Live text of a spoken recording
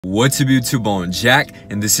What's up YouTube, on Jack,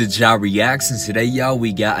 and this is Ja Reacts, and today y'all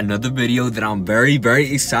we got another video that I'm very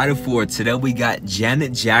excited for. Today we got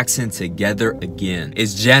Janet Jackson together again.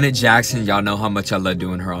 It's Janet Jackson, y'all know how much I love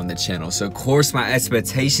doing her on the channel, so of course my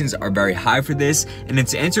expectations are very high for this. And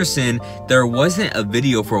it's interesting, there wasn't a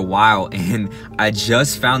video for a while and I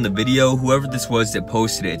just found the video. Whoever this was that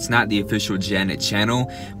posted it, it's not the official Janet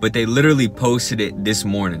channel, but they literally posted it this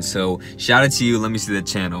morning. So shout out to you, let me see the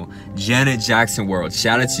channel, Janet Jackson World.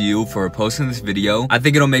 Shout out to you for posting this video. I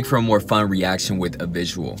think it'll make for a more fun reaction with a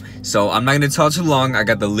visual. So I'm not gonna talk too long. I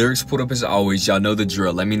got the lyrics pulled up as always. Y'all know the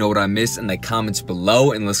drill. Let me know what I missed in the comments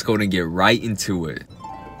below, and let's go and get right into it.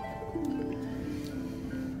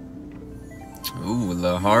 Ooh, a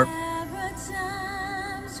little harp.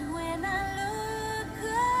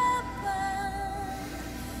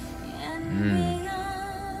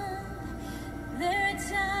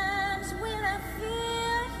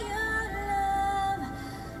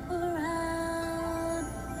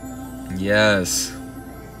 Yes.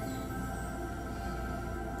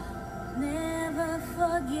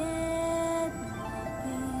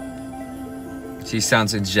 She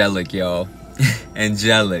sounds angelic, y'all.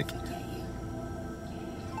 Angelic.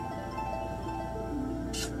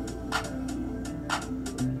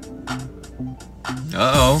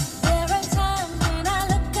 Uh-oh.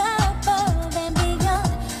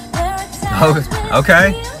 Oh,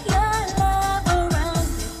 okay.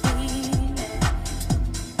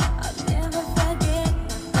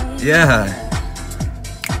 Yeah.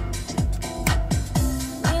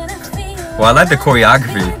 Well, I like the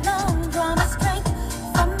choreography.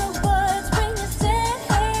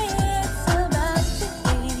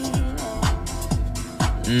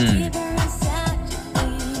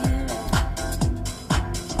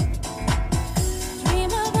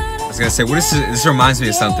 I was gonna say, what is this? This reminds me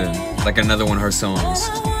of something, like another one of her songs.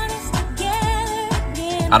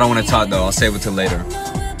 I don't want to talk though, I'll save it till later.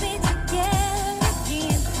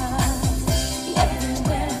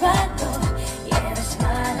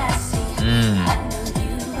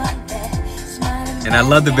 And I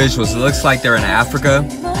love the visuals. It looks like they're in Africa,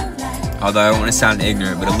 although I don't want to sound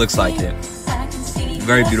ignorant, but it looks like it.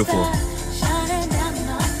 Very beautiful.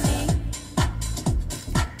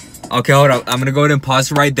 Okay, hold up. I'm gonna go ahead and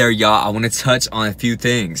pause right there, y'all. I want to touch on a few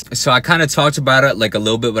things. So I kind of talked about it like a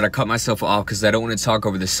little bit, but I cut myself off because I don't want to talk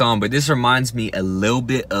over the song. But this reminds me a little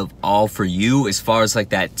bit of All For You, as far as like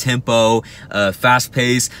that tempo, fast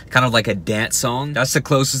pace, kind of like a dance song. That's the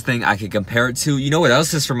closest thing I could compare it to. You know what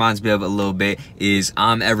else this reminds me of a little bit is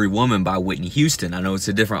I'm Every Woman by Whitney Houston. I know it's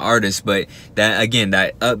a different artist, but that, again,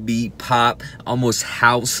 that upbeat pop, almost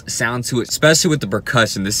house sound to it, especially with the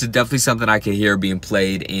percussion. This is definitely something I could hear being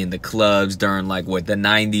played in the clubs during like what, the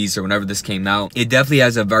 90s or whenever this came out. It definitely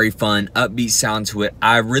has a very fun upbeat sound to it.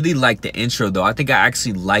 I really like the intro though. I think I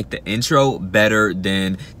actually like the intro better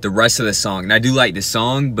than the rest of the song. And I do like the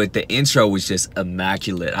song, but the intro was just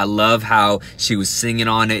immaculate. I love how she was singing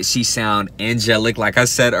on it. She sounded angelic, like I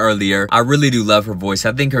said earlier. I really do love her voice.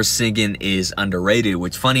 I think her singing is underrated,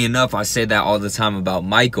 which funny enough, I say that all the time about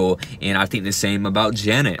Michael, and I think the same about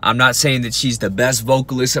Janet. I'm not saying that she's the best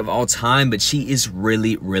vocalist of all time, but she is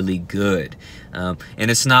really good. And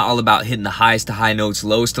it's not all about hitting the highest to high notes,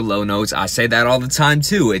 lowest to low notes. I say that all the time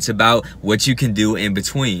too. It's about what you can do in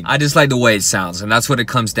between. I just like the way it sounds, and that's what it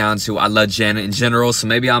comes down to. I love Janet in general, so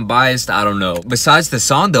maybe I'm biased, I don't know. Besides the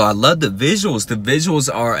song though, I love the visuals. The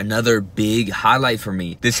visuals are another big highlight for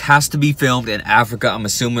me. This has to be filmed in Africa, I'm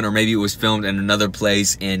assuming, or maybe it was filmed in another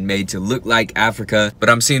place and made to look like Africa. But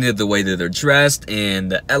I'm seeing that the way that they're dressed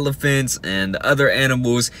and the elephants and the other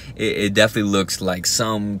animals, it definitely looks like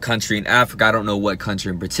some country in Africa. I don't know what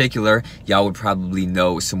country in particular. Y'all would probably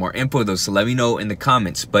know some more info though, so let me know in the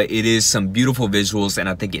comments. But it is some beautiful visuals, and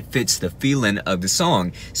I think it fits the feeling of the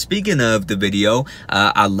song. Speaking of the video,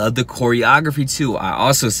 I love the choreography too. I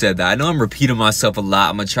also said that. I know I'm repeating myself a lot.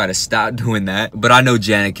 I'm gonna try to stop doing that, but I know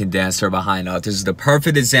Janet can dance her behind off. This is the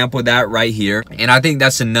perfect example of that right here, and I think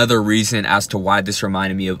that's another reason as to why this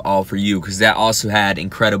reminded me of All For You, because that also had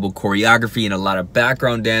incredible choreography and a lot of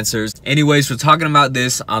background dancers. Anyways, we're talking about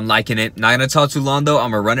this. I'm liking it. Not gonna talk too long though.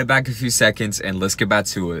 I'm gonna run it back a few seconds and let's get back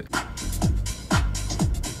to it.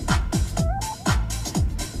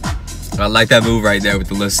 I like that move right there with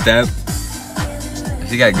the little step.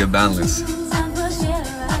 She got good balance.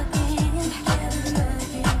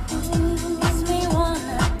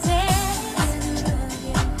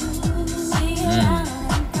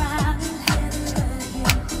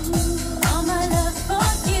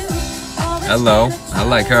 Hello, I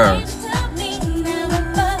like her.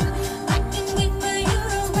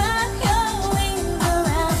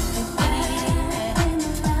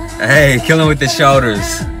 Hey, killing with the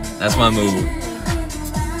shoulders. That's my move.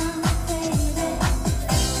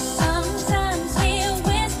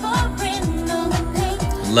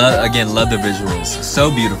 Love the visuals.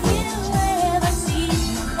 So beautiful.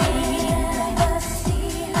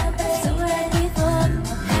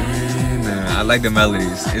 I like the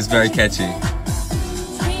melodies. It's very catchy.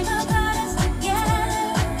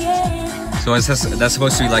 So that's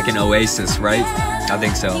supposed to be like an oasis, right? I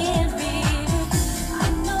think so.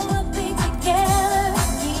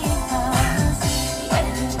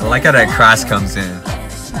 I like how that crash comes in.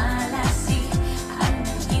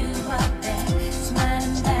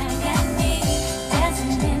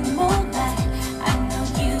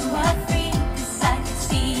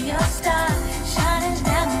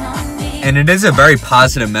 And it is a very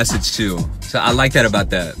positive message too. So I like that about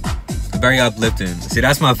that. Very uplifting. See,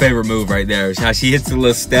 that's my favorite move right there. How she hits the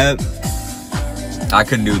little step. I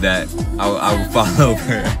couldn't do that. I would fall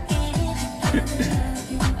over.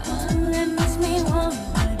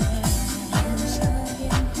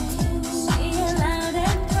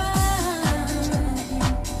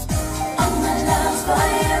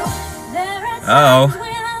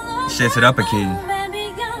 Uh-oh. Shifts it up a key.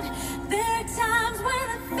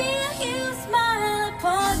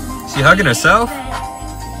 She hugging herself? I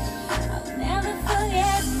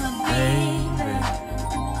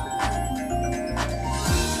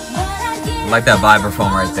like that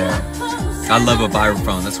vibraphone right there. I love a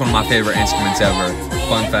vibraphone. That's one of my favorite instruments ever.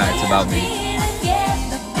 Fun facts about me.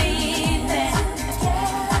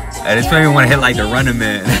 And this made me want to hit like the Running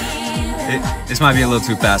Man. This might be a little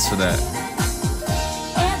too fast for that.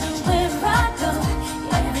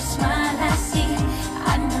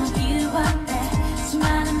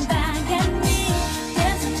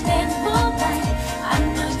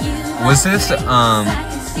 Was this off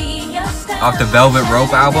the Velvet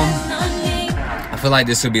Rope album? I feel like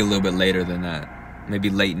this would be a little bit later than that. Maybe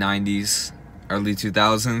late 90s, early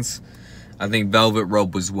 2000s. I think Velvet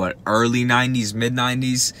Rope was what, early 90s, mid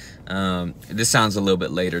 90s. This sounds a little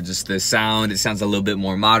bit later. Just the sound, it sounds a little bit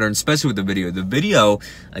more modern, especially with the video. The video,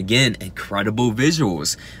 again, incredible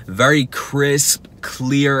visuals. Very crisp,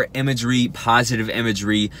 clear imagery, positive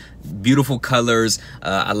imagery, beautiful colors.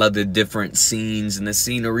 I love the different scenes and the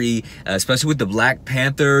scenery, especially with the Black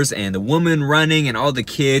Panthers and the woman running and all the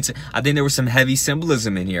kids. I think there was some heavy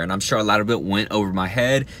symbolism in here, and I'm sure a lot of it went over my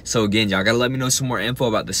head. So again, y'all gotta let me know some more info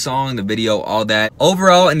about the song, the video, all that.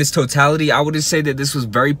 Overall, in its totality, I would just say that this was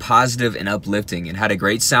very positive and uplifting and had a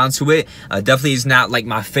great sound to it. Definitely is not like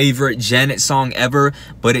my favorite Janet song ever,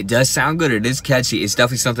 but it does sound good. It is catchy. It's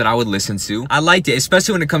definitely something I would listen to. I liked it,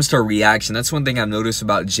 especially when it comes to a reaction. That's one thing I've noticed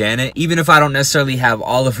about Janet. Even if I don't necessarily have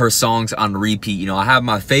all of her songs on repeat, you know, I have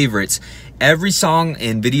my favorites. Every song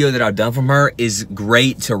and video that I've done from her is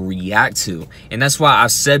great to react to. And that's why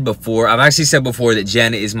I've actually said before that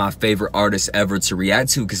Janet is my favorite artist ever to react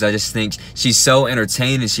to, because I just think she's so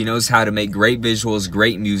entertaining. She knows how to make great visuals,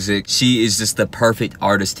 great music. She is just the perfect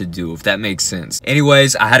artist to do, if that makes sense.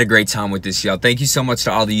 Anyways, I had a great time with this, y'all. Thank you so much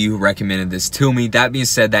to all of you who recommended this to me. That being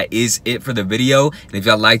said, that is it for the video. And if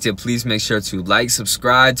y'all liked it, please make sure to like,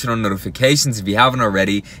 subscribe, turn on notifications if you haven't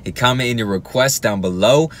already, and comment any requests down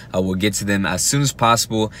below. I will get to them as soon as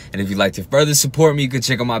possible. And if you'd like to further support me, you can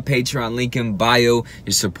check out my Patreon link in bio.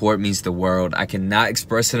 Your support means the world. I cannot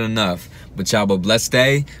express it enough. But y'all have a blessed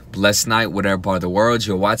day, blessed night, whatever part of the world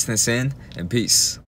you're watching this in, and peace.